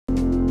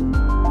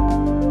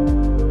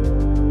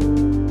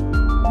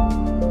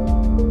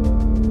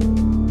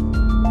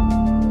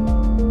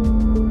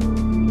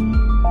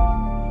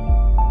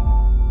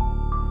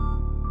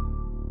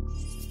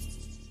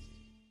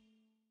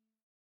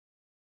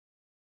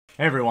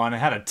Hey everyone, I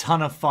had a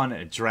ton of fun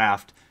at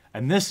draft,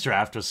 and this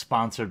draft was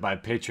sponsored by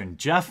patron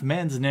Jeff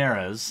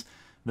Manzanares.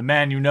 The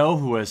man you know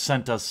who has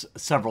sent us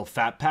several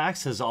fat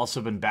packs has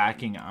also been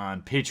backing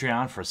on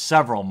Patreon for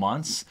several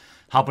months,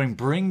 helping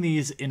bring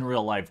these in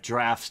real life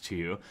drafts to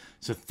you.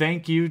 So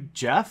thank you,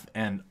 Jeff,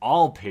 and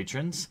all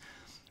patrons.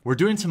 We're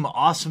doing some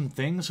awesome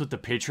things with the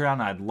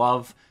Patreon. I'd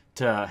love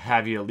to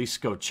have you at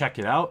least go check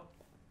it out.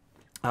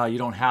 You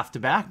don't have to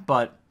back,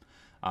 but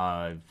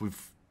I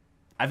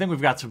think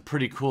we've got some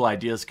pretty cool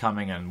ideas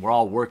coming, and we're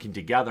all working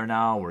together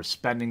now. We're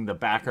spending the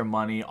backer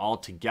money all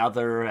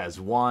together as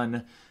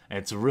one.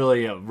 It's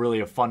really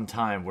a fun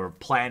time. We're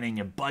planning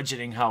and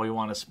budgeting how we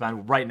want to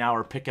spend. Right now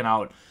we're picking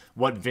out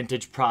what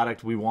vintage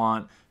product we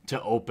want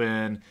to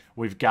open.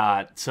 We've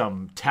got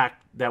some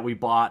tech that we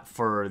bought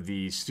for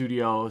the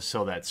studio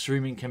so that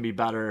streaming can be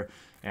better.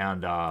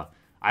 And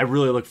I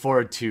really look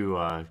forward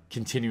to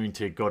continuing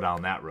to go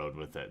down that road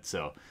with it.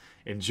 So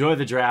enjoy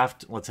the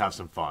draft. Let's have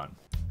some fun.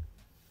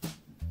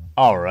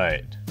 All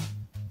right.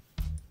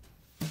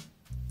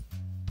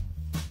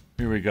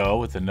 Here we go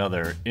with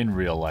another in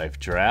real life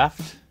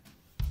draft.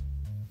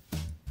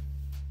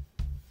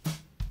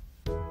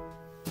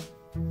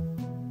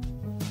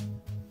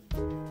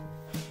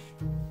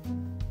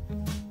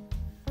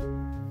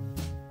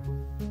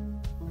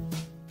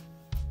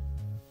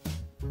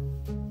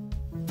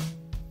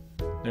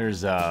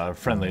 There's a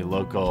friendly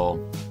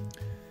local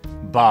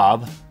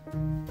Bob,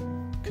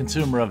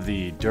 consumer of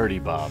the Dirty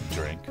Bob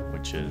drink,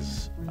 which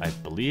is, I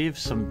believe,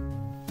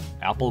 some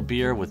apple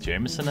beer with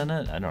Jameson in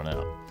it. I don't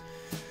know.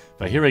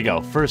 But here we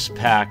go. First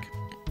pack.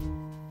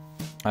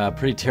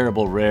 Pretty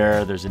terrible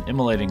rare. There's an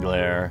immolating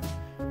glare.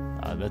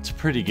 That's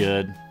pretty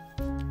good.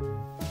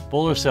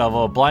 Bowler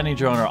Salvo, Blinding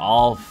Drone are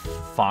all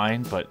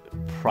fine, but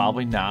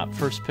probably not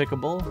first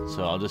pickable.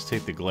 So I'll just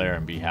take the glare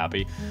and be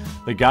happy.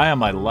 The guy on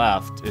my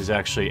left is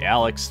actually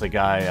Alex, the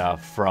guy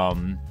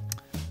from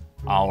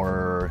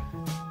our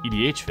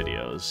EDH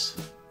videos.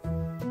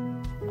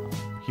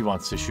 He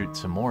wants to shoot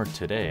some more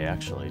today,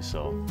 actually,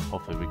 so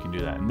hopefully we can do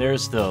that. And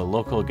there's the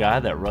local guy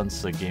that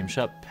runs the game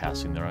shop,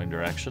 passing the wrong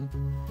direction.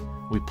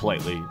 We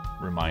politely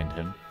remind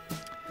him.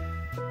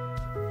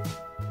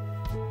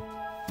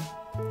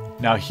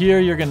 Now here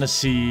you're going to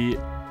see,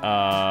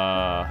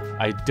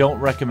 I don't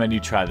recommend you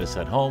try this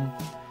at home.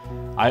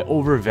 I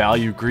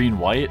overvalue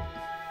green-white,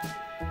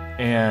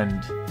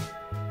 and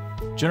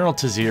General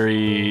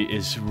Taziri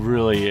is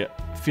really,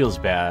 feels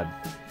bad.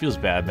 Feels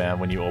bad, man,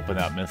 when you open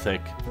that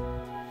Mythic.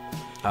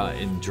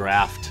 In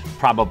draft,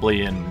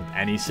 probably in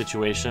any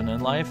situation in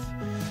life.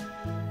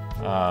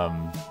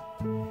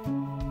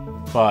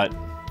 But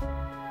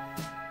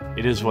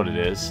it is what it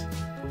is.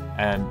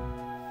 And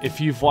if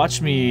you've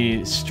watched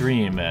me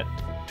stream at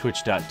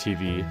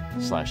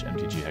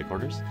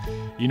twitch.tv/MTGHeadQuarters,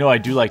 you know I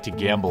do like to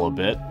gamble a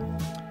bit.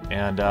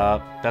 And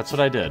that's what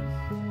I did.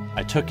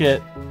 I took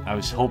it. I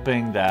was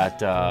hoping that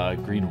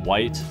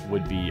green-white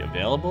would be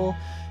available.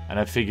 And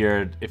I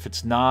figured if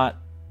it's not...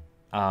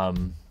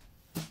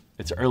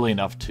 it's early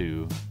enough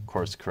to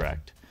course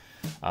correct.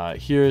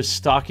 Here's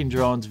Stalking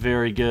Drones,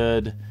 very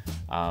good.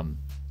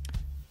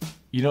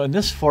 You know, in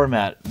this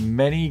format,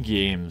 many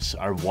games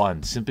are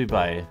won simply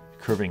by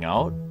curving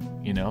out.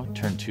 You know,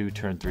 turn 2,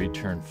 turn 3,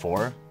 turn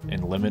 4.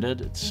 In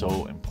limited, it's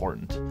so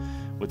important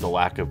with the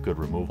lack of good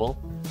removal.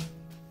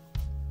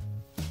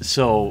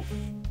 So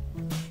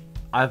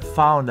I've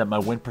found that my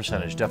win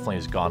percentage definitely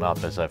has gone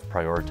up as I've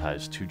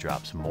prioritized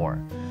 2-drops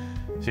more.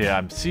 So yeah,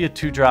 I see a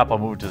 2-drop, I'll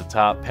move it to the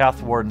top.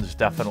 Path Warden's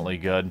definitely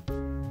good.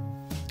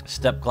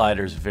 Step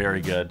Glider's very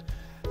good.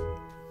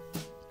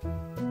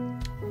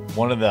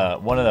 One of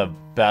the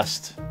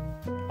best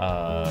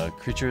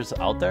creatures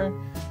out there.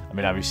 I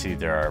mean, obviously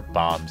there are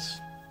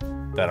bombs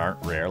that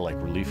aren't rare, like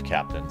Relief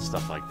Captain,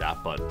 stuff like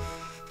that, but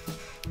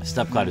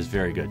Step Glider's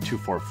very good.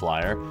 2/4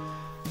 flyer.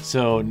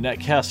 So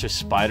Netcaster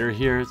Spider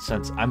here,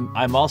 since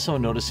I'm also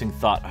noticing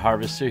Thought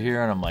Harvester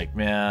here, and I'm like,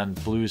 man,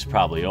 blue's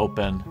probably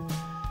open.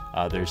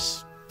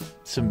 There's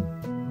some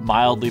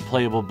mildly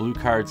playable blue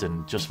cards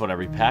in just about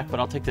every pack, but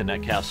I'll take the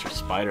Netcaster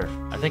Spider.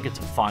 I think it's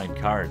a fine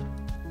card.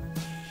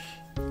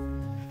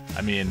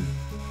 I mean,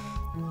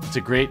 it's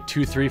a great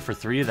 2/3 for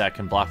 3 that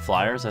can block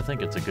flyers. I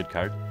think it's a good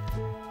card.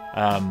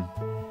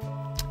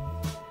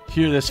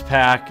 Here, this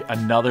pack,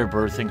 another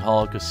Birthing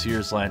Hulk, a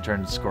Seer's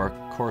Lantern, Core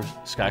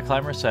Sky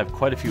Climber, so I have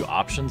quite a few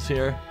options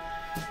here.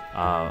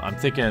 I'm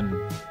thinking,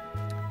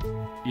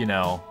 you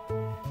know,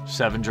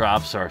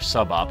 7-drops are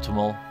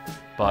suboptimal,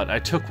 but I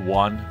took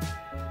one.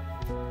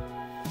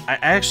 I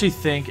actually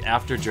think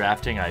after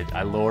drafting,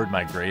 I lowered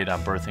my grade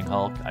on Birthing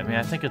Hulk. I mean,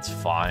 I think it's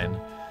fine,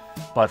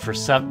 but for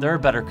there are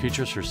better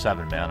creatures for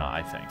 7 mana,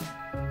 I think.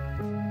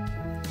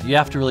 You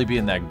have to really be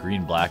in that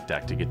green-black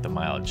deck to get the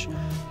mileage.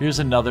 Here's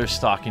another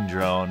Stalking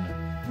Drone.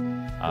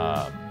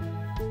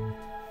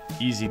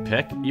 Easy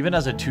pick. Even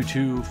as a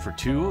 2/2 for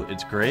 2,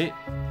 it's great.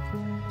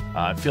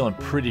 I'm feeling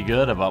pretty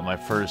good about my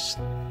first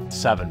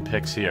 7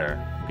 picks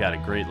here. We've got a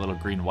great little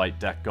green-white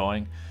deck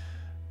going.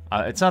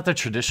 It's not the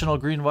traditional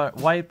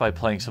green-white by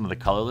playing some of the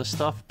colorless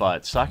stuff,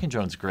 but Stalking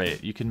Drone's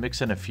great. You can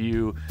mix in a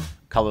few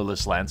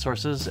colorless land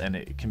sources, and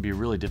it can be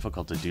really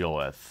difficult to deal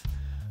with.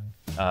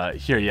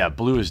 Here, yeah,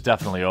 blue is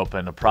definitely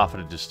open. A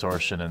Prophet of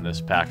Distortion in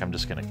this pack. I'm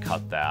just going to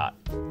cut that.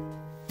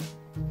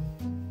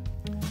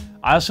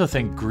 I also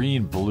think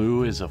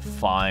green-blue is a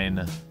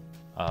fine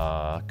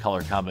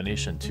color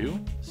combination, too.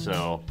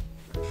 So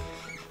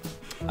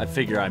I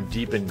figure I'm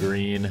deep in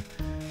green.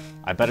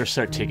 I better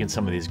start taking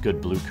some of these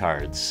good blue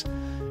cards.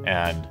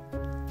 And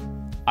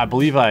I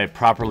believe I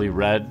properly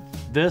read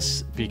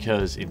this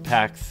because in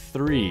pack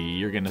 3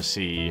 you're gonna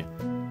see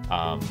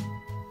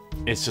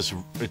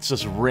it's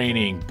just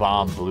raining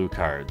bomb blue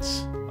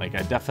cards. Like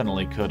I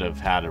definitely could have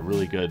had a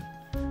really good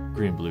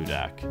green blue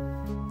deck.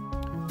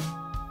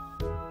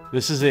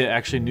 This is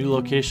actually a new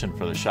location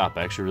for the shop.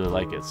 I actually really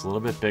like it. It's a little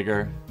bit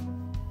bigger.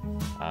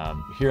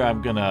 Here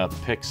I'm gonna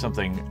pick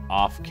something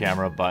off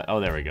camera, but oh,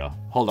 there we go.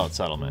 Holdout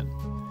Settlement.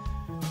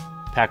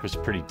 Pack was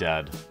pretty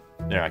dead.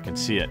 There, I can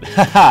see it.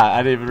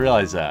 I didn't even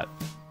realize that.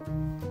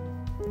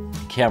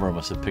 The camera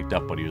must have picked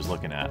up what he was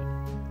looking at.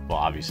 Well,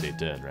 obviously it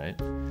did, right?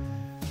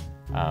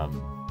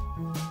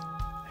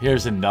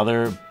 Here's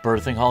another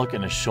Birthing Hulk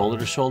and a Shoulder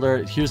to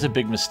Shoulder. Here's a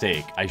big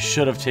mistake. I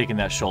should have taken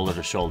that Shoulder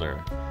to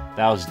Shoulder.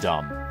 That was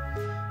dumb.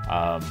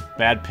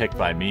 Bad pick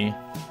by me.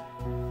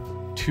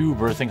 2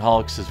 Birthing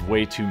Hulks is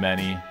way too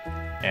many.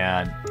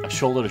 And a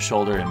Shoulder to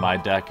Shoulder in my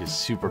deck is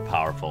super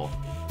powerful.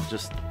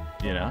 Just,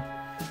 you know.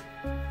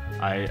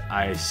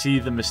 I see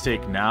the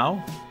mistake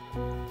now,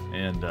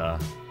 and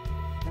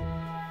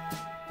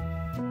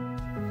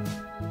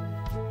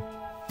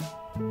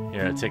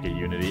here, take a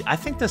Unity. I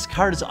think this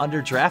card is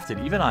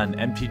underdrafted, even on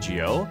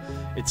MTGO.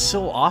 It's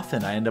so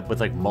often I end up with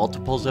like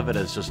multiples of it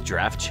as just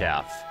draft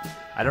chaff.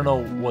 I don't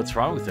know what's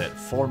wrong with it.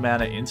 4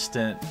 mana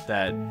instant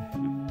that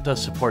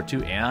does support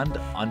 2 and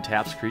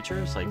untaps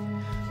creatures. Like,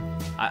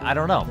 I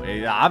don't know.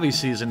 It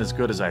obviously isn't as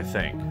good as I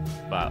think,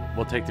 but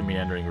we'll take the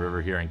Meandering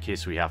River here in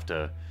case we have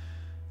to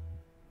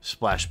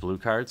splash blue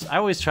cards. I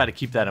always try to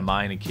keep that in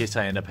mind in case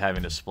I end up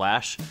having to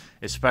splash,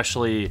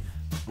 especially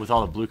with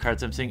all the blue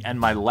cards I'm seeing. And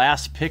my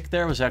last pick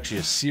there was actually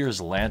a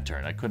Seer's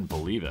Lantern. I couldn't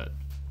believe it.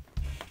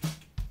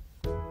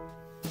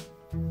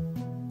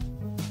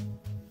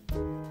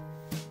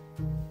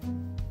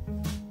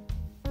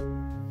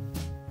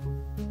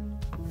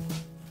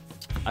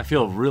 I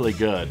feel really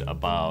good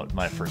about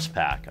my first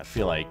pack. I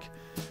feel like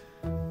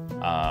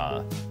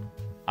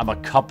I'm a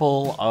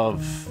couple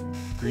of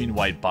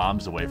green-white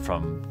bombs away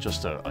from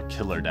just a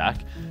killer deck.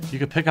 You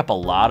could pick up a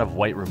lot of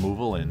white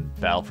removal in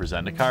Battle for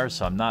Zendikar,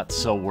 so I'm not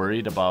so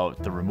worried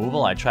about the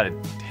removal. I try to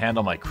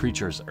handle my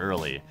creatures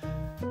early.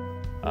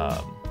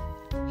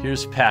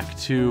 Here's pack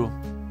 2.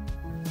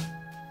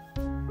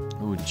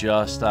 Ooh,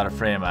 just out of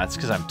frame. That's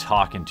because I'm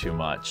talking too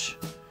much.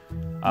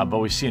 But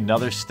we see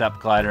another Step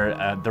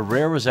Glider. The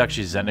rare was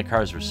actually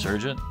Zendikar's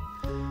Resurgence.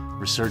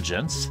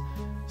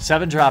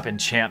 7-drop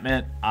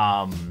enchantment.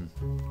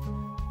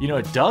 You know,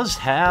 it does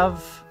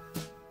have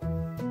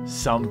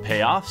some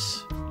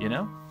payoffs, you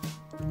know?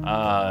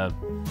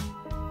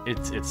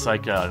 It's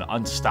like an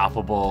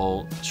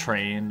unstoppable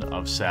train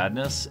of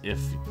sadness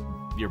if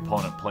your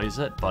opponent plays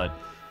it. But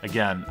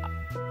again,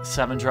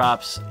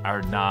 7-drops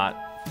are not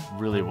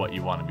really what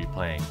you want to be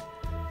playing.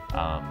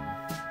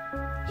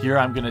 Here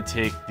I'm going to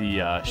take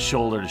the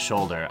Shoulder to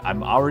Shoulder.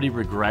 I'm already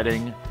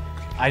regretting.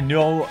 I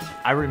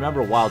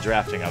remember while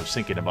drafting, I was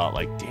thinking about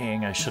like,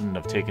 dang, I shouldn't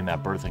have taken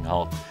that Birthing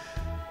Hulk.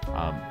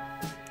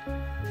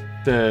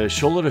 The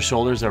Shoulder to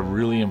Shoulders are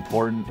really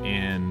important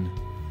in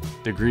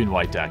the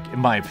green-white deck, in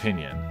my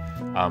opinion.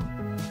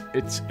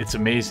 It's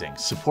amazing.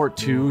 Support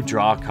 2,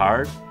 draw a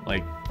card.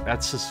 Like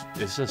it's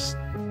just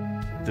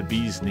the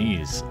bee's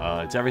knees.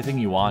 It's everything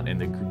you want in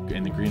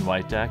the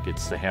green-white deck.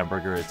 It's the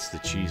hamburger, it's the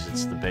cheese,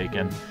 it's the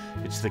bacon,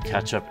 it's the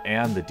ketchup,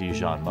 and the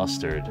Dijon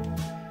mustard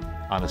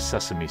on a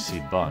sesame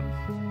seed bun.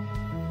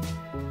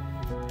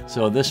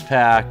 So this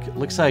pack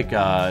looks like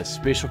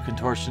Spatial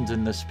Contortions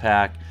in this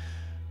pack.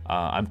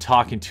 I'm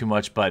talking too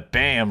much, but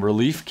bam,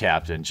 Relief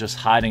Captain just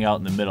hiding out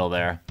in the middle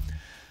there.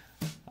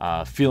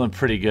 Feeling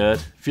pretty good.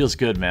 Feels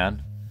good,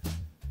 man.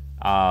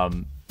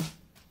 I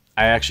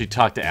actually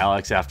talked to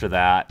Alex after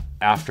that,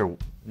 after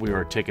we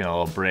were taking a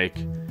little break.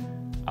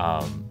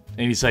 And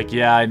he's like,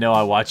 yeah, I know,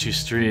 I watch you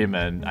stream,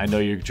 and I know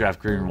you draft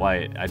green and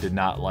white. I did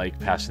not like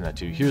passing that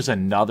to you. Here's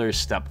another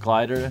Step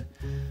Glider.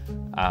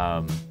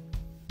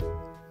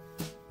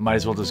 Might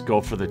as well just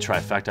go for the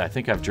trifecta. I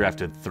think I've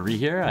drafted 3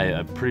 here.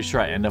 I'm pretty sure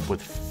I end up with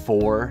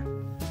 4.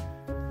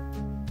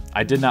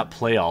 I did not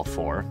play all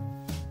 4.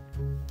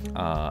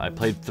 I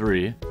played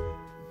 3.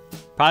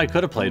 Probably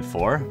could have played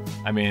 4.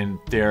 I mean,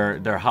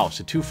 they're house.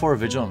 A 2/4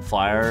 Vigilant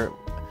Flyer.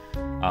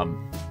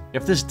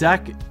 If this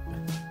deck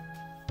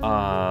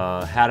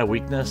had a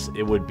weakness,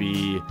 it would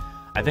be,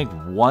 I think,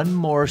 1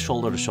 more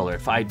Shoulder to Shoulder.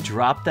 If I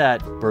dropped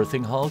that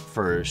Birthing Hulk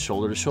for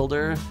Shoulder to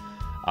Shoulder,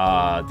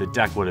 the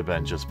deck would have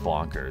been just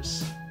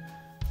bonkers.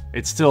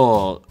 It's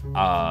still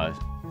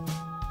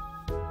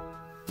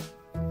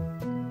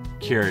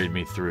carried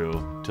me through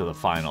to the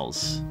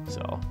finals.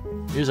 So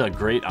here's a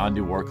great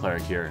Ondu War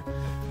Cleric here.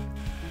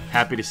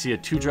 Happy to see a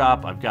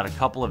 2-drop. I've got a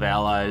couple of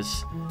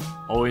allies.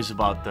 Always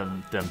about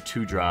them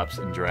 2-drops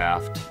in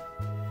draft.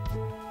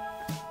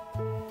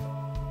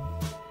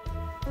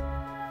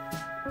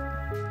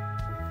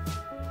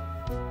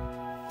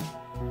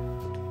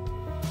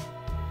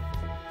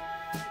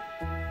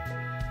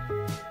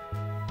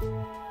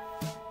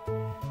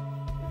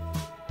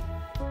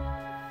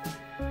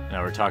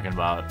 Now we're talking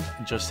about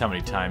just how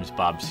many times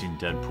Bob's seen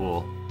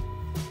Deadpool.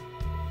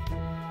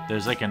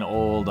 There's like an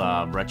old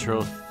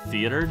retro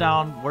theater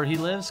down where he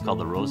lives called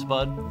the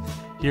Rosebud.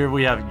 Here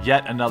we have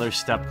yet another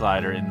Step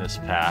Glider in this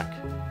pack.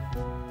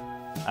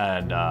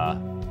 And, I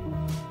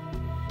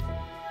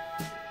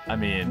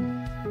mean,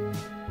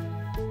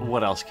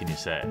 what else can you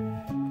say?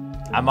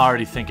 I'm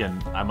already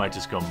thinking I might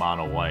just go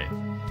mono white.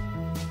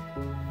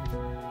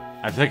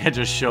 I think I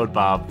just showed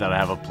Bob that I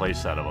have a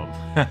playset of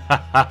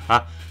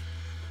them.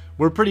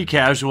 We're pretty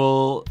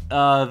casual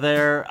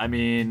there. I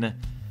mean,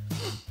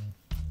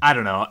 I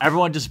don't know.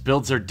 Everyone just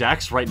builds their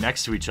decks right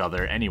next to each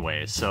other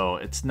anyway, so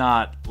it's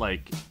not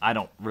like I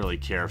don't really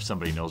care if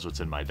somebody knows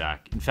what's in my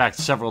deck. In fact,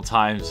 several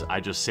times I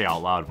just say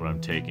out loud what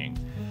I'm taking.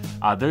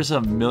 There's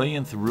a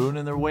millionth rune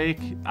in their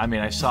wake. I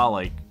mean, I saw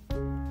like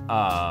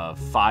 5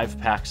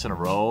 packs in a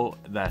row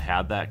that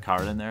had that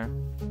card in there.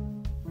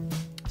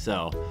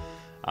 So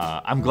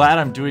I'm glad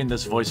I'm doing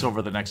this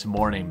voiceover the next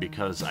morning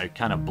because I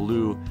kind of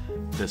blew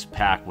this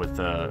pack with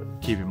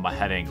keeping my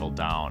head angle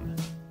down.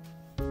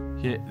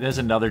 There's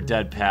another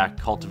dead pack.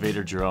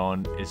 Cultivator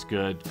Drone is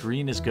good.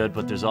 Green is good,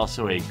 but there's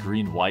also a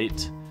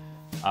green-white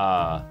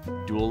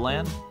dual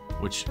land,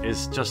 which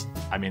is just,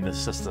 I mean,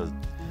 that's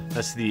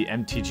the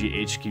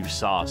MTGHeadQuarters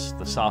sauce,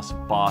 the sauce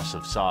boss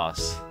of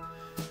sauce.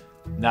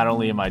 Not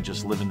only am I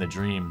just living the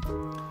dream,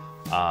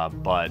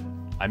 but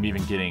I'm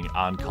even getting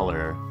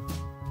on-color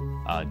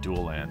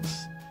dual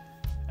lands.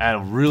 And a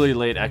really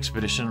late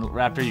Expedition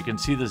Raptor. You can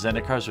see the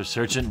Zendikars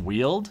Resurgent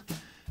wield.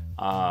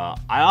 I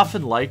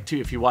often like to,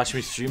 if you watch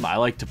me stream, I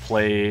like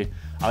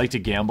to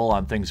gamble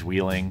on things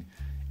wheeling,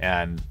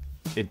 and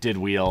it did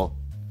wheel.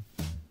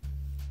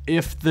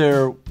 If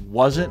there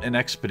wasn't an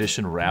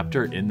Expedition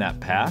Raptor in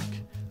that pack,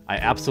 I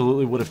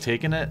absolutely would have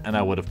taken it, and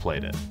I would have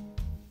played it.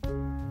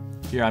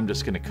 Here I'm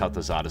just going to cut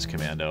the Zada's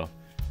Commando.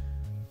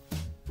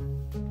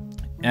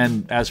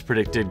 And as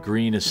predicted,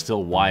 green is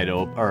still wide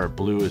open, or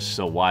blue is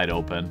still wide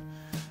open.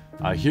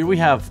 Here we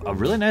have a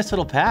really nice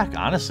little pack,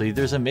 honestly.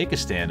 There's a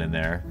Make-A-Stand in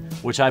there,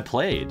 which I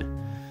played.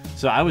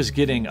 So I was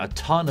getting a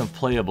ton of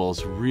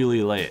playables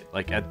really late.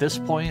 Like at this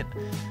point,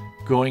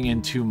 going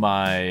into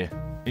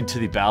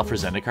the Battle for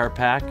Zendikar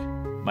pack,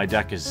 my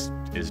deck is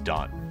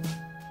done.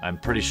 I'm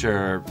pretty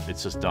sure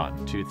it's just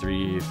done. 2,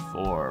 3,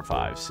 4,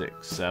 5,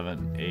 6,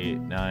 7, 8,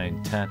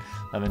 9, 10,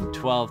 11,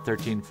 12,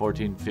 13,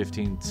 14,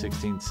 15,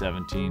 16,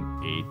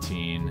 17,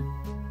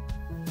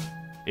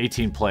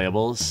 18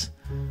 playables.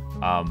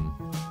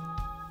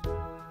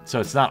 So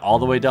it's not all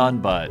the way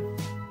done, but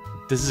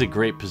this is a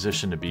great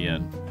position to be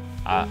in.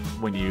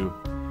 When you,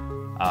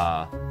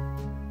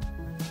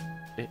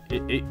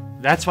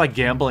 that's why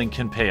gambling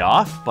can pay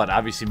off, but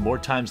obviously more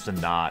times than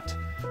not,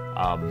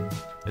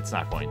 it's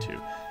not going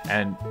to.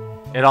 And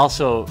it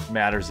also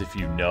matters if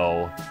you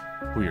know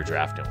who you're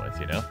drafting with,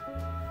 you know?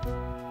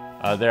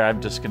 There,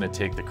 I'm just going to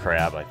take the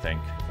crab, I think.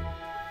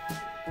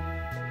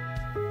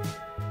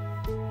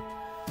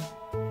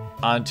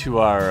 On to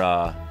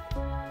our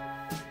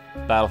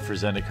Battle for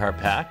Zendikar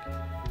pack.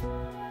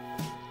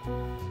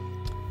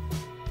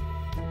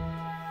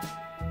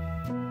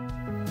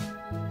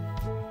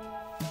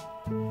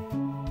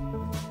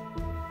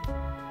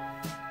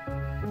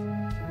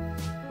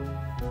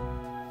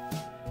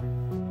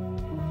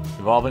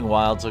 Evolving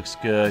Wilds looks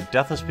good.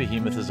 Deathless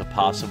Behemoth is a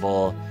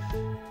possible.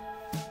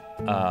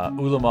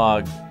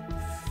 Ulamog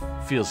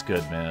feels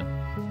good,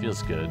 man.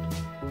 Feels good.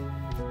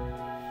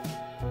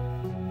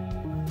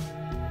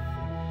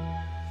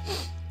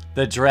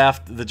 The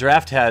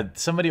draft had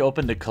somebody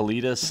opened a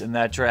Kalitas in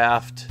that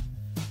draft,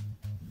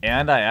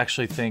 and I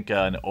actually think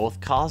an Oath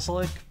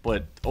Kozilek,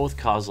 but Oath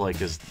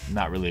Kozilek is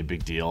not really a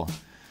big deal.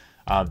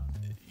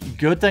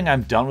 Good thing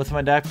I'm done with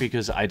my deck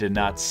because I did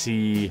not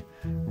see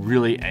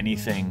really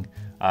anything.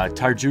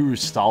 Tarjuru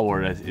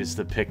Stalwart is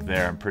the pick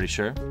there, I'm pretty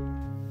sure.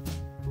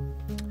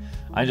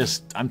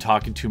 I'm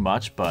talking too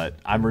much, but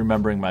I'm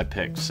remembering my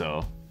pick,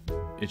 so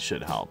it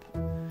should help.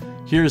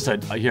 Here's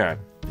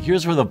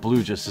where the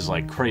blue just is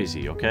like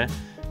crazy, okay?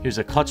 Here's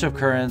a Clutch of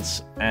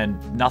Currents, and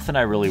nothing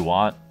I really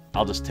want.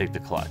 I'll just take the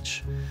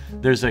Clutch.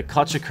 There's a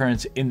Clutch of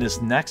Currents in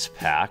this next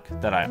pack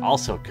that I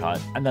also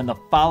cut, and then the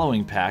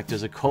following pack,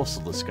 there's a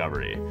Coastal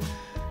Discovery.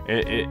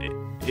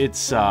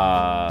 It's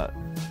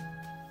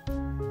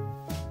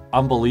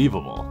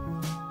unbelievable.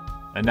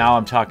 And now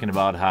I'm talking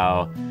about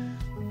how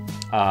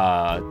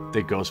the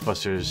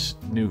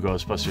new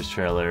Ghostbusters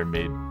trailer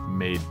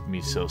made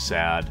me so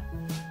sad.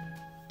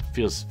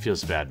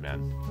 Feels bad,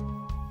 man.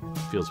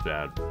 Feels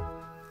bad.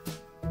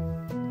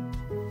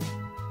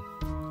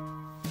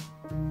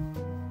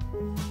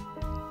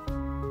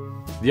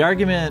 The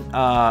argument,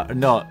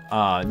 no,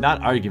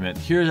 not argument.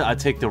 Here I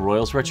take the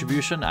Royals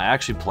Retribution. I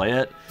actually play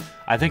it.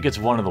 I think it's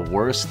one of the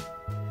worst.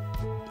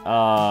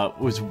 It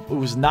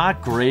was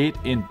not great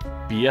in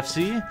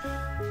BFC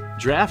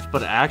draft,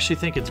 but I actually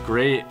think it's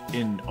great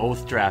in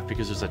Oath draft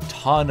because there's a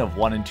ton of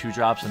 1 and 2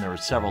 drops, and there were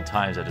several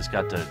times I just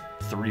got to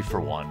 3 for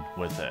 1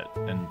 with it,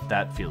 and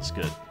that feels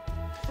good.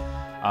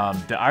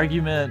 The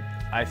argument,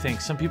 I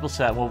think some people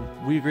said, well,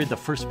 we agreed the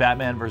first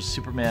Batman versus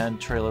Superman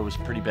trailer was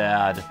pretty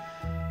bad.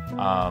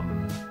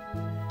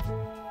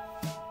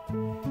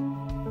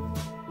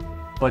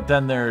 But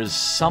then there's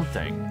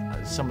something.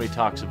 Somebody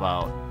talks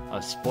about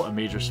a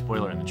major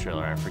spoiler in the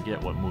trailer. I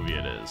forget what movie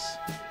it is.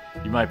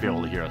 You might be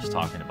able to hear us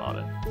talking about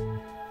it.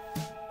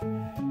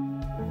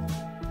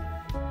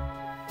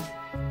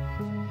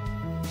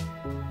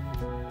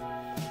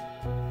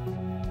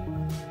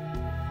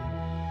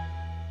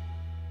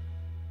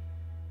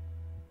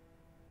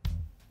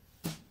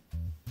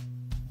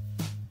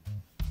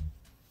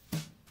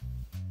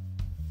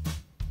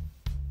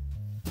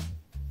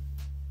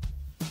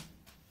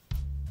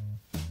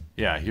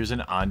 Yeah, here's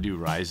an Ondu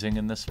Rising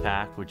in this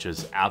pack, which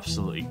is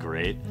absolutely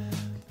great.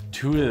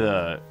 2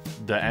 of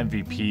the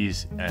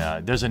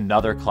MVPs, there's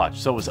another clutch.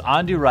 So it was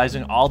Ondu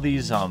Rising, all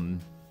these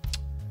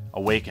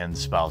Awaken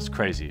spells,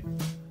 crazy.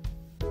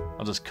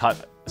 I'll just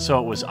cut. So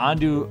it was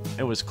Ondu,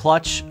 it was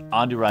Clutch,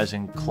 Ondu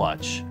Rising,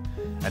 Clutch.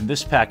 And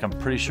this pack, I'm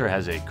pretty sure,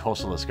 has a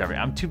Coastal Discovery.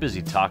 I'm too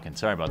busy talking,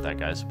 sorry about that,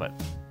 guys, but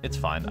it's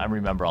fine. I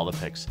remember all the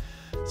picks.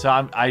 So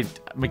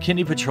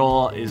McKinney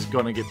Patrol is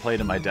going to get played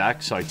in my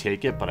deck, so I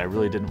take it, but I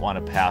really didn't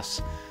want to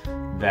pass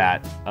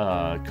that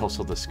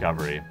Coastal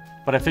Discovery.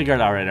 But I figured,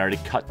 all right, I already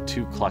cut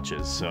 2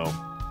 clutches, so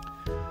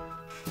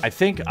I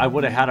think I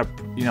would have had a,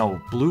 you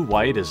know,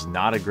 blue-white is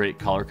not a great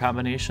color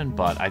combination,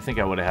 but I think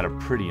I would have had a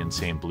pretty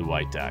insane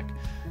blue-white deck.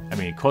 I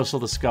mean, Coastal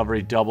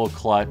Discovery, double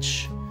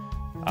clutch,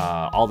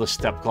 all the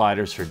step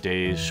gliders for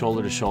days,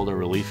 shoulder to shoulder,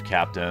 relief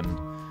captain.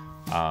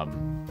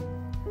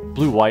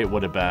 Blue-white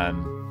would have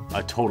been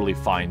a totally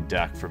fine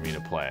deck for me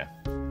to play.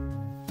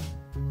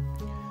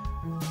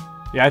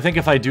 Yeah, I think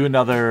if I do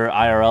another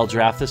IRL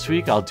draft this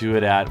week, I'll do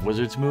it at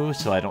Wizards Move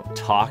so I don't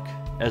talk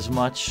as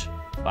much.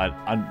 But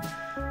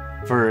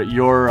for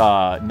your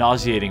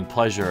nauseating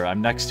pleasure, I'm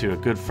next to a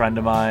good friend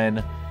of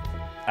mine.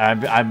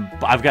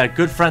 I've got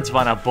good friends of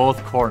mine on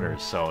both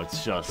corners, so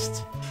it's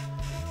just.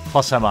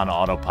 Plus, I'm on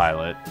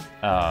autopilot.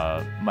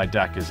 My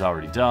deck is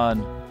already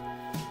done,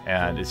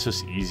 and it's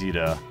just easy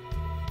to,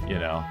 you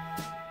know,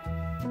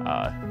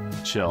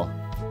 chill,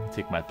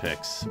 take my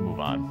picks, move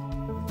on.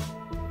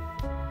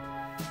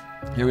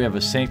 Here we have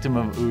a Sanctum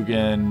of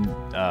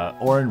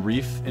Ugin Orin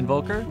Reef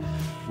Invoker,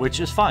 which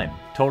is fine.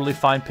 Totally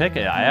fine pick.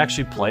 I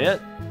actually play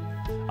it.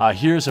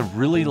 Here's a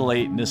really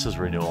late Nissa's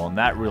Renewal, and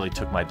that really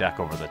took my deck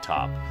over the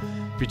top.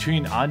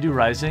 Between Ondu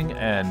Rising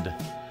and...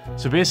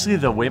 So basically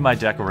the way my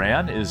deck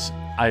ran is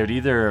I would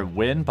either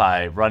win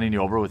by running you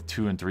over with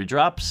 2 and 3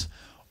 drops,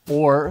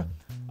 or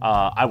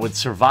I would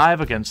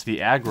survive against the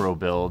aggro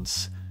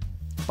builds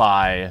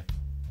by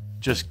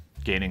just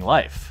gaining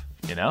life,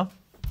 you know?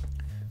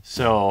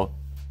 So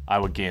I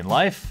would gain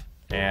life,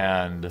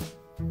 and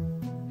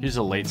here's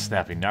a late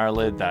Snapping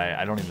Gnarlid that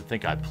I don't even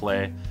think I'd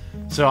play.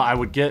 So I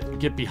would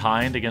get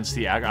behind against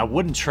the aggro. I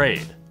wouldn't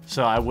trade.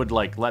 So I would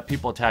like let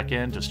people attack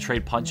in, just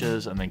trade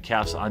punches, and then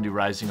cast Ondu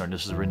Rising or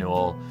Nissa's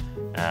Renewal.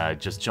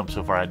 Just jump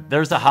so far ahead.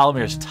 There's the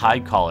Hallmir's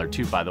Tidecaller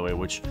too, by the way,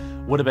 which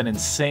would have been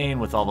insane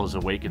with all those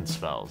Awakened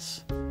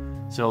spells.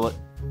 So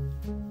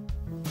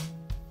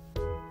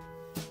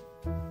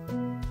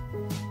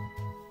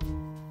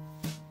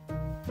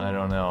I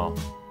don't know.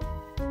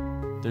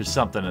 There's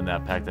something in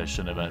that pack that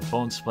shouldn't have been.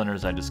 Bone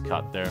Splinters I just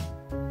cut there.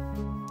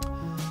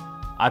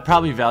 I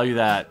probably value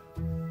that.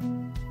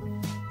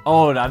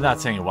 Oh, I'm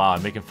not saying wow.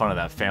 I'm making fun of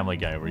that Family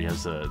Guy where he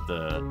has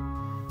the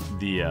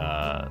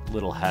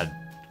little head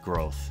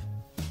growth.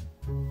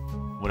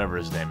 Whatever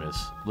his name is,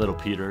 Little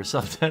Peter or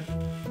something.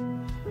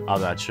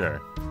 I'm not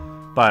sure.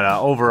 But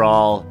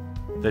overall,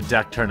 the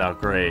deck turned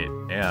out great,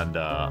 and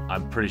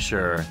I'm pretty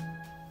sure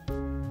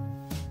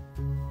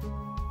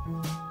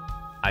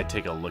I'd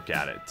take a look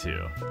at it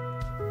too.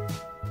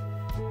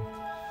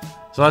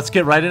 So let's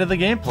get right into the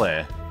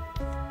gameplay.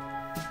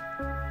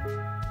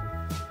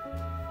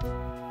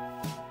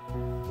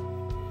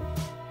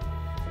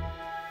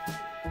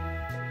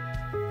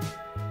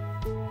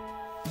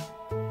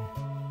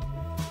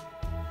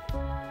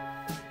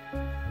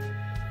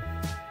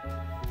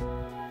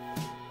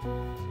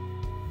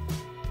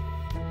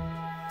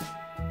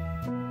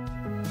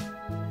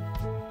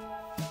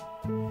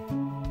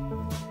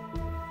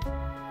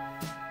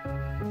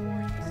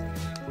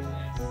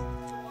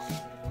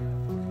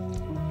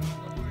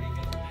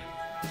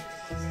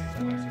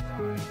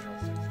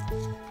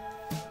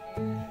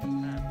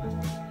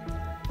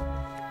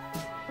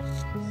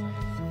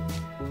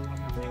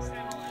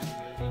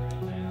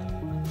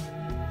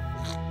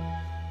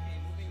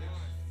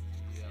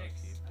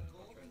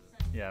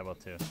 Yeah, I will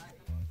too.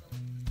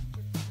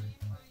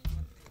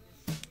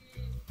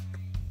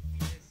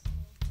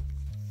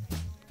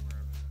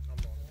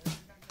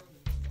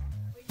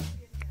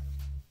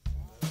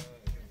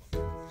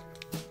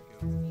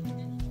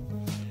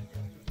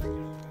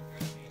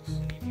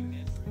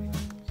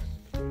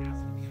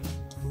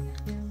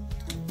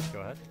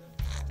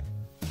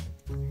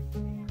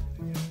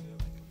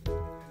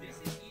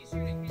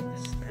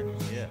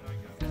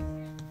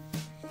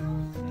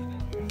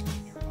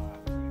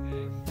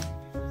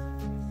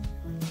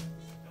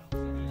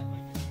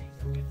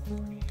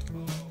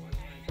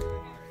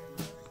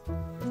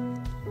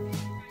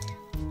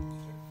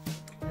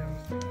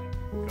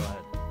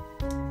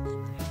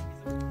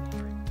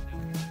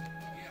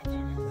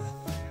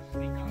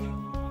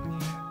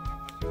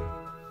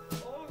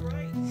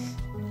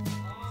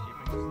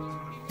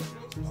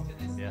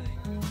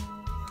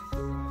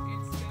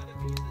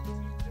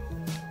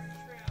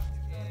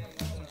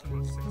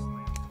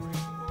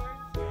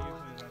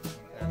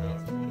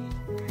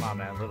 Come on,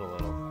 man, live a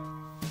little.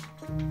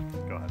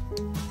 Go ahead.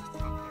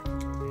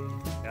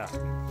 Yeah.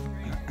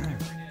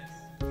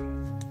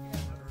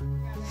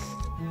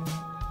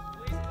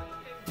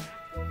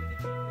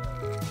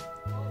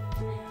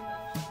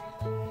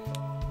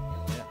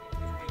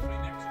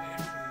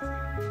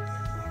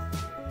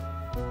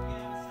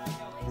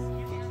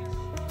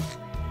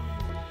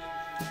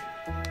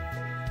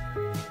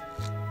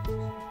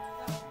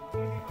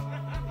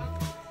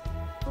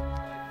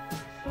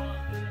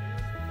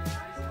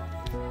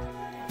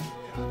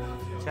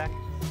 Check.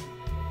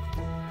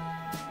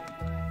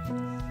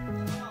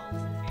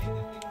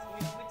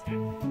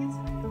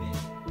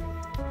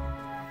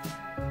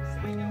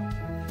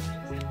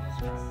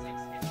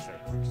 Sure,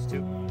 just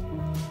two.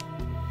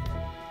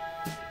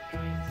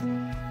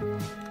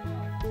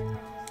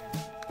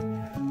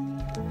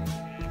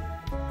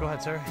 Go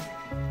ahead, sir.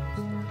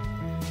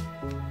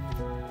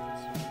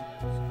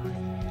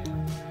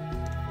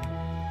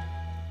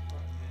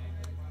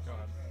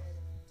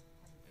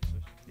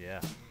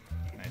 Yeah,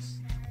 nice.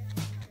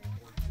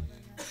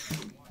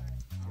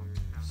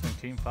 Swing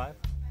team 5?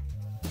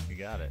 You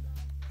got it.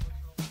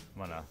 I'm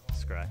gonna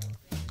scry.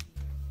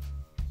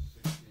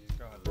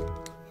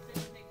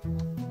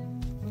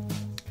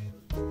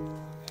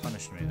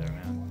 Punished me there,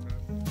 man.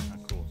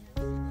 Not cool.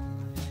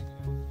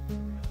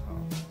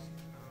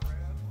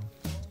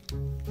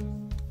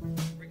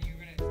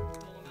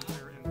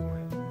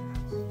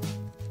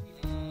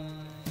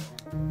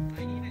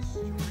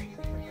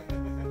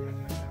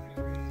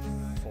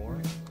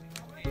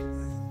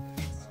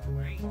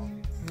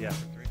 Yeah,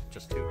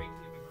 just 2.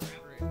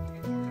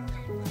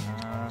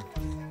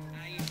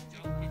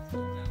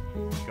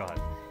 Go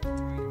ahead.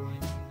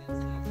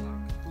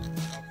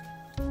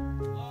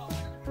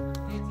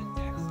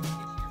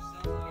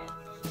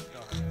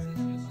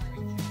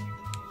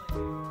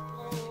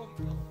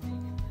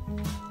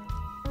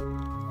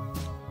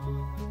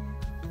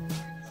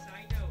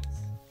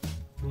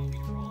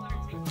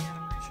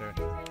 Sure.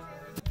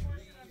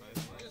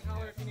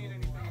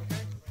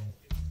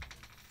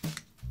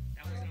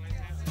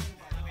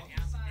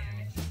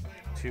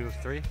 2,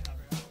 3.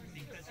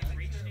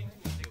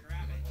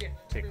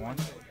 Take 1.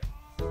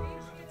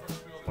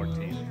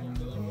 14.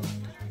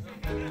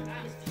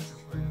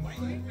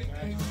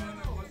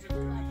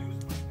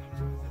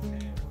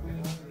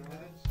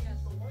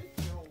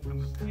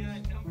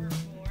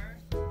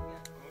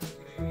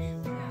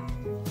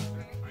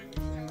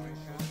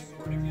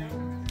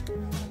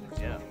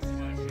 Yeah.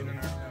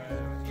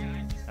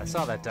 I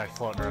saw that deck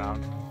floating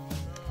around.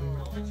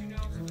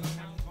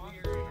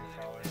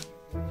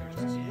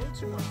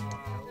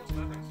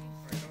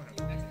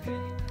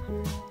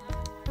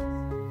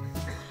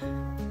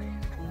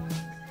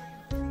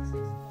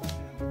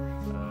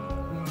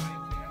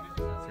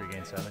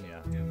 Gain 7,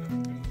 yeah.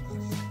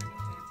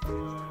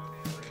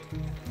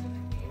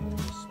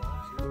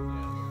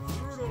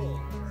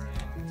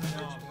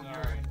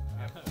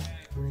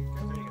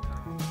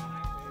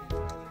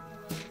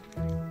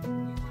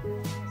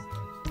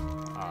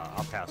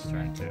 I'll pass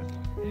turn 2.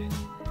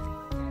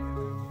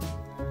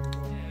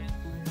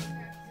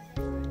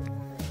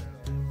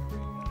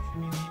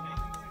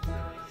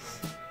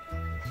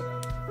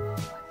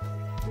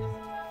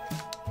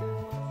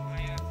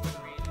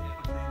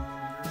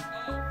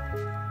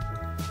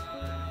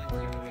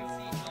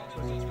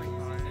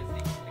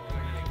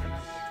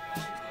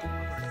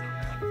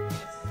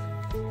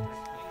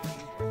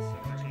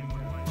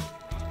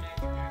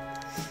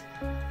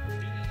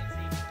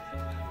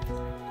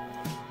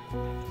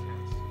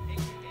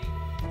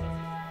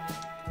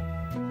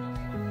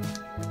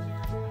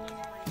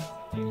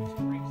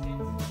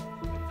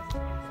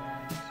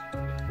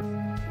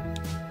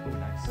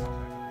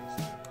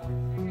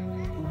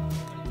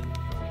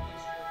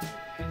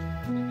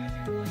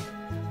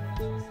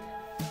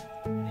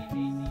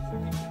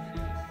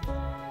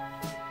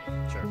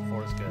 Sure,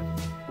 4 is good.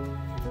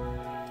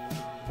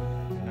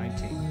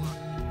 19.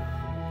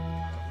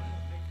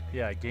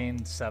 Yeah, I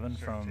gained 7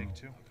 from. Take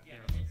 2. Yeah,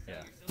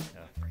 yeah.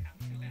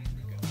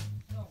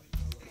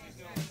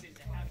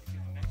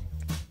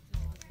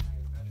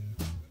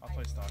 I'll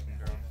play Stalking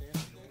Girl. Your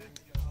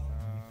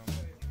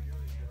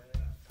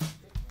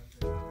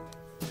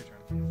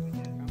turn.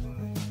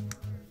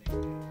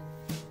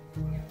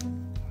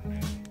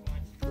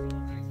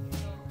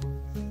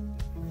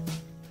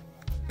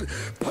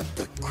 But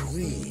the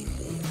cream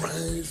will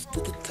rise to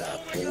the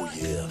top, oh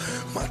yeah.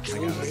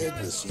 Macho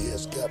Madness,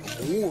 yes, got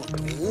more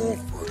to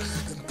offer.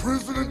 And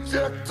President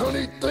Jack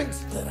Tunney thinks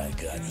that I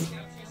got it.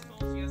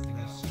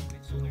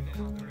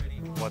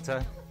 What's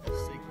that?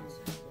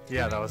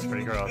 Yeah, that was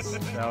pretty gross.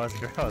 That was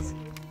gross.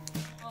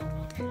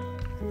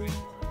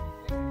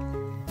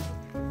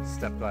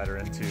 Step glider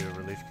into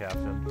relief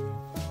captain.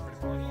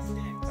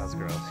 That was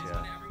gross,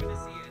 yeah.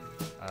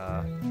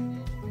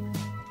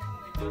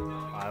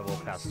 I will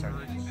pass turn.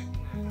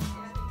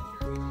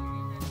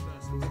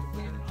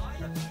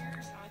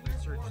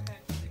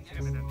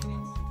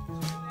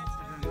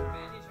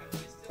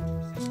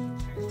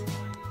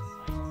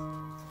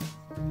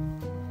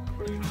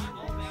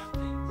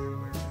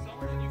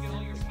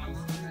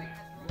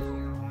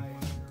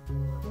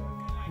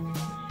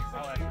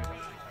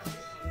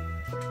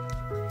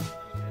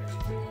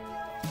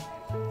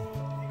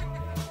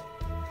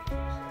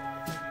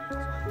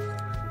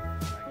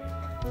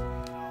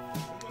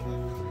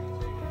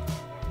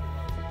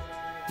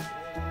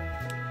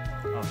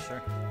 Oh,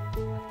 sure.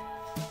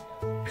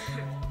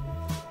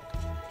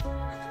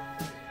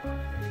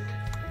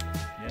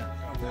 Yeah.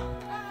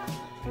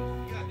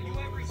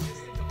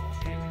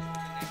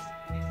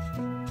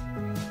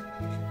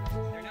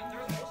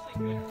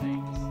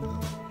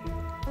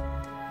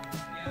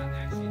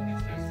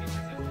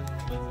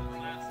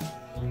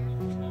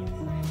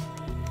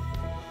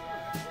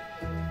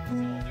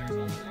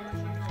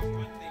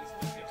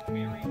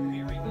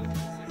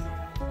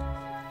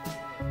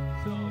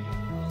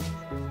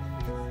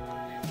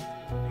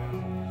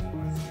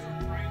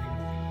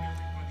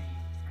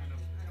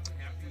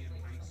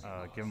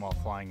 Give them all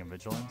flying and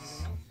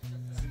vigilance.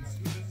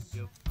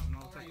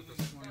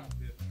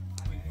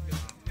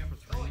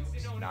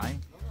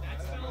 9?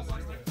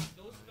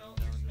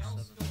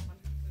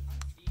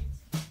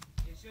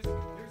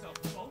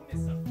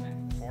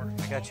 I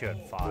got you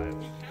at 5.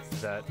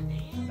 Is that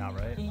not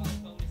right?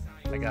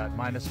 I got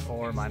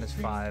 -4,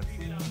 -5,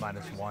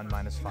 -1,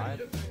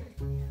 -5.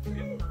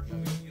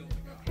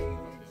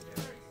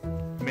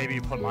 Maybe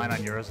you put mine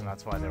on yours and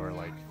that's why they were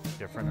like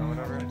different or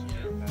whatever.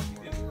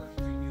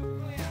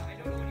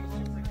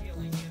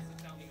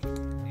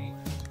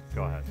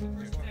 Go ahead.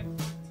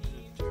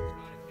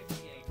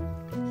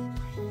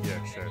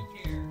 Yeah, sure.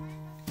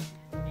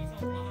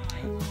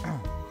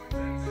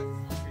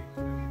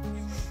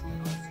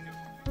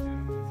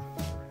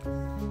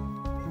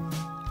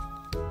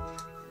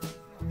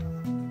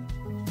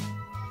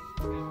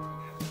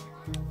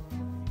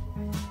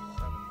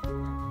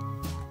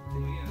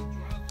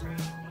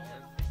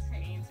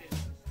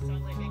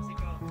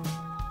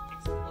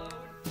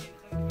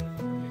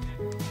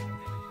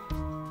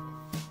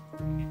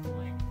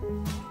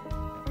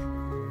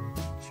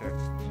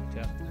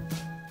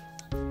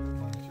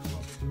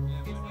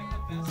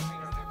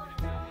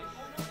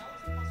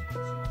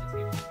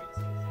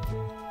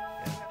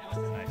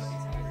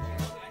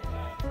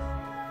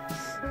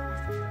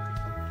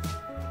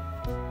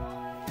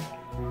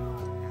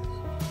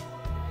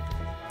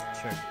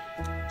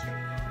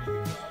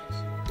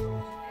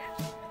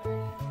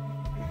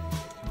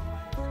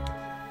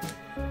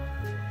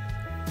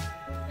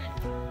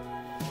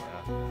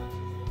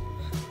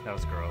 That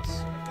was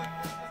gross.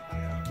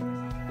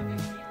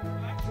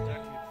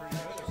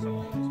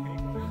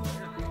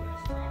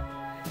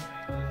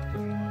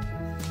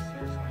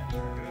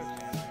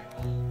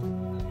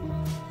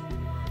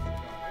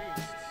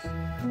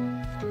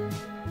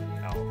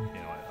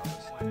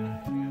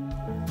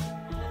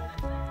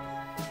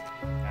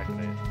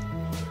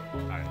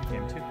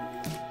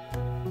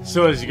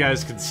 So as you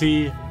guys can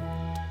see,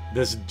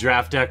 this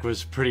draft deck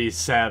was pretty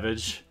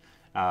savage.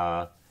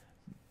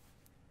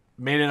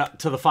 Made it up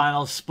to the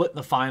finals, split in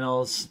the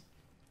finals.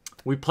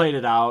 We played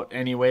it out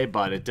anyway,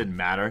 but it didn't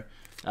matter.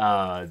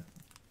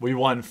 We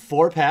won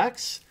 4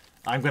 packs.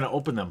 I'm gonna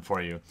open them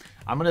for you.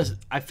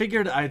 I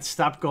figured I'd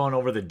stop going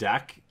over the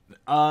deck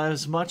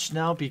as much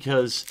now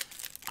because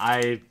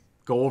I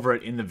go over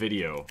it in the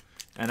video.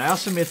 And I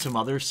also made some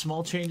other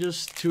small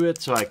changes to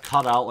it, so I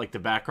cut out like the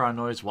background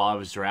noise while I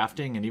was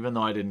drafting. And even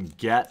though I didn't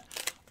get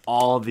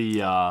all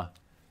the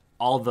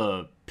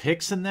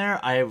picks in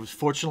there,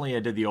 fortunately I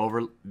did the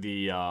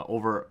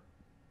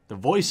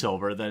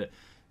voiceover that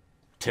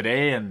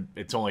today, and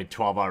it's only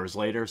 12 hours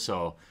later,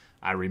 so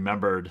I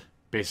remembered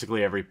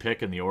basically every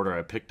pick in the order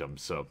I picked them.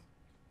 So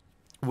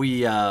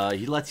he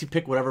lets you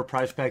pick whatever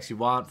prize packs you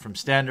want from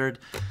standard.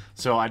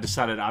 So I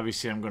decided,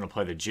 obviously, I'm going to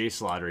play the Jace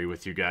lottery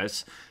with you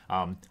guys.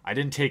 I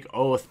didn't take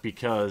Oath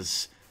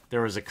because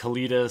there was a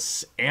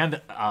Kalitas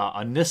and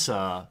a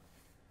Nissa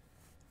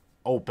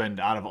opened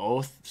out of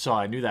Oath, so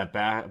I knew that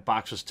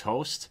box was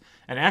toast.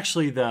 And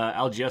actually, the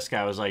LGS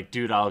guy was like,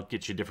 dude, I'll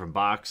get you a different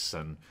box.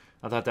 And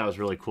I thought that was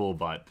really cool,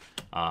 but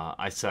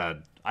I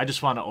said, I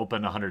just want to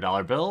open a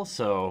 $100 bill,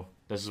 so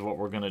this is what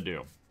we're going to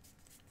do.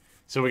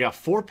 So we got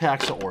 4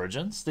 packs of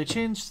Origins. They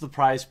changed the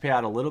prize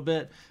payout a little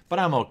bit, but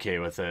I'm okay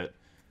with it.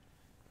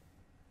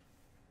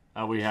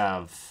 We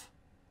have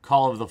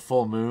Call of the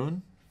Full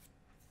Moon,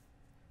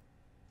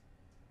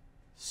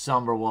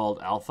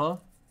 Somberwald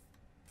Alpha,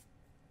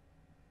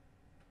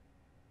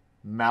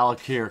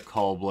 Malakir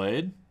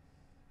Callblade,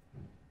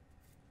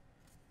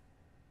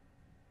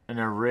 and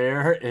a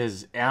rare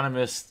is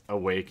Animist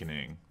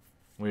Awakening.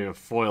 We have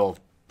Foil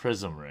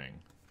Prism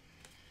Ring.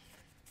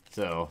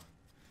 So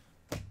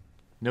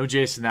no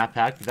Jace in that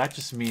pack, but that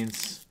just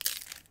means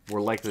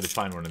we're likely to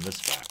find one in this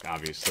pack,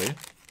 obviously.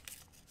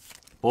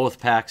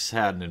 Both packs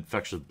had an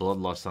Infectious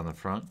Bloodlust on the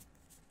front.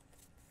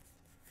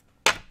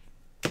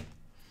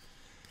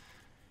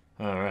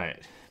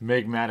 Alright.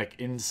 Magmatic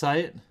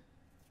Insight.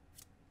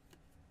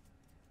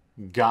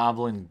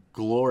 Goblin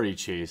Glory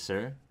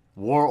Chaser.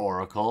 War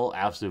Oracle,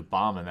 absolute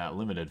bomb in that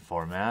limited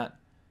format.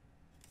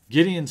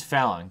 Gideon's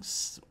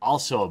Phalanx,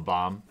 also a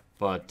bomb,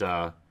 but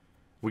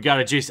we got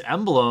a Jace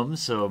Emblem,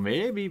 so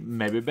maybe,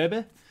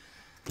 baby.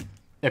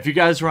 If you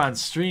guys were on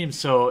stream,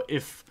 so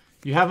if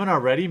you haven't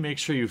already, make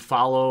sure you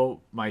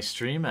follow my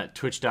stream at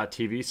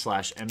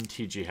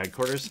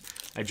twitch.tv/MTGHeadQuarters.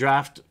 I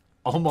draft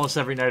almost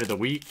every night of the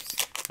week.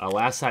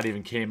 Last night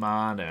even came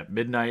on at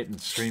midnight and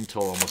streamed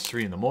till almost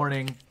 3 in the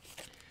morning.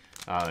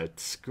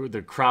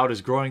 The crowd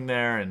is growing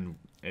there, and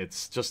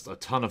it's just a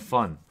ton of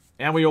fun.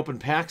 And we open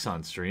packs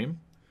on stream.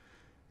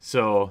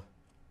 So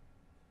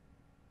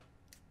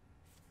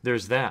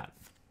there's that.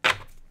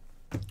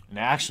 And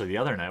actually, the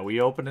other night, we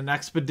opened an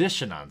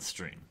expedition on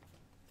stream.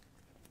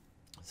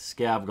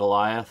 Scav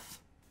Goliath.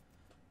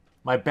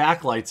 My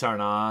backlights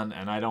aren't on,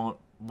 and I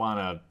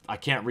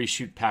can't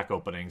reshoot pack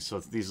openings, so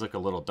these look a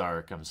little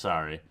dark. I'm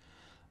sorry.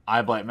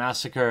 Eyeblight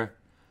Massacre,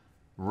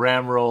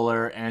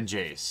 Ramroller, and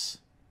Jace.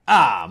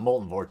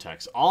 Molten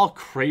Vortex. All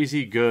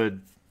crazy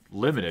good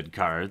limited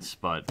cards,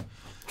 but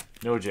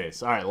no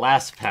Jace. All right,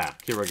 last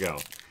pack. Here we go.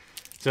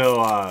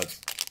 So,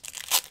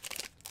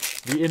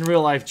 the in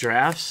real life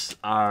drafts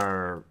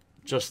are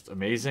just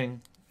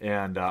amazing,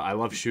 and I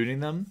love shooting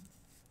them.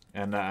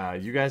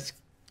 And you guys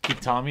keep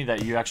telling me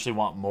that you actually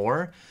want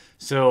more.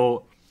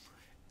 So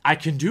I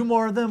can do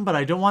more of them, but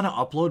I don't want to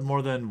upload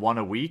more than one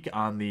a week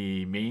on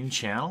the main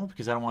channel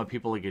because I don't want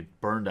people to get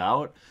burned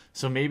out.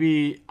 So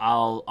maybe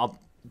I'll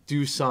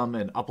do some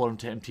and upload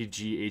them to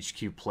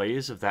MTGHeadQuarters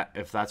plays.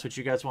 If that's what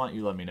you guys want,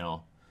 you let me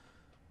know.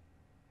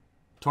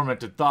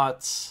 Tormented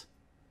Thoughts,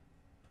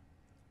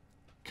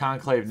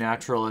 Conclave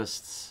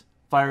Naturalists,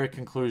 Fiery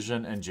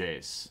Conclusion, and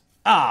Jace.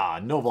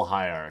 Noble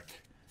Hierarch.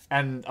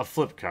 And a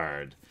flip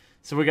card.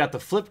 So we got the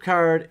flip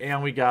card,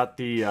 and we got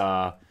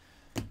the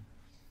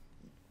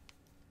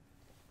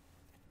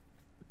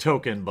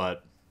token,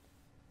 but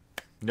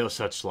no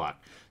such luck.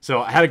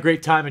 So I had a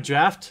great time at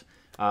draft.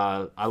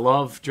 I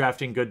love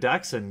drafting good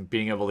decks and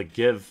being able to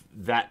give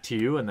that to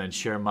you and then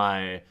share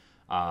my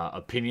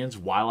opinions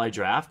while I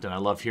draft. And I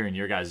love hearing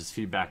your guys'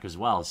 feedback as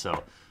well.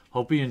 So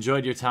hope you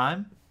enjoyed your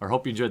time, or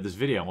hope you enjoyed this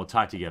video, and we'll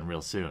talk to you again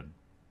real soon.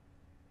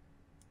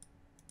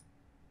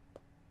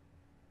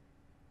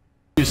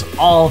 Use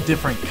all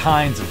different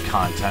kinds of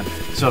content,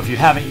 so if you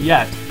haven't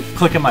yet,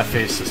 click on my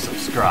face to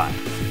subscribe.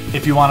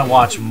 If you want to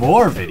watch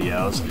more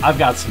videos, I've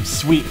got some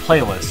sweet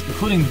playlists,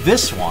 including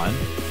this one,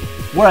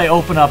 where I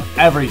open up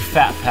every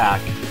fat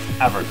pack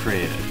ever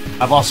created.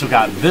 I've also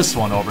got this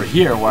one over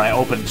here where I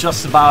open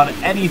just about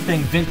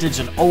anything vintage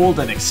and old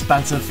and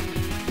expensive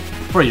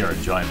for your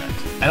enjoyment.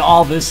 And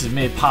all this is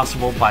made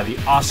possible by the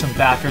awesome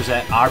backers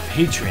at our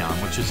Patreon,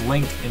 which is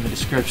linked in the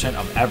description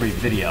of every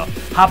video.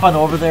 Hop on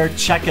over there,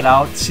 check it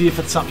out, see if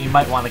it's something you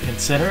might want to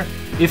consider.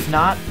 If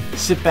not,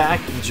 sit back,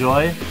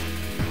 enjoy,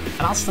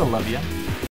 and I'll still love you.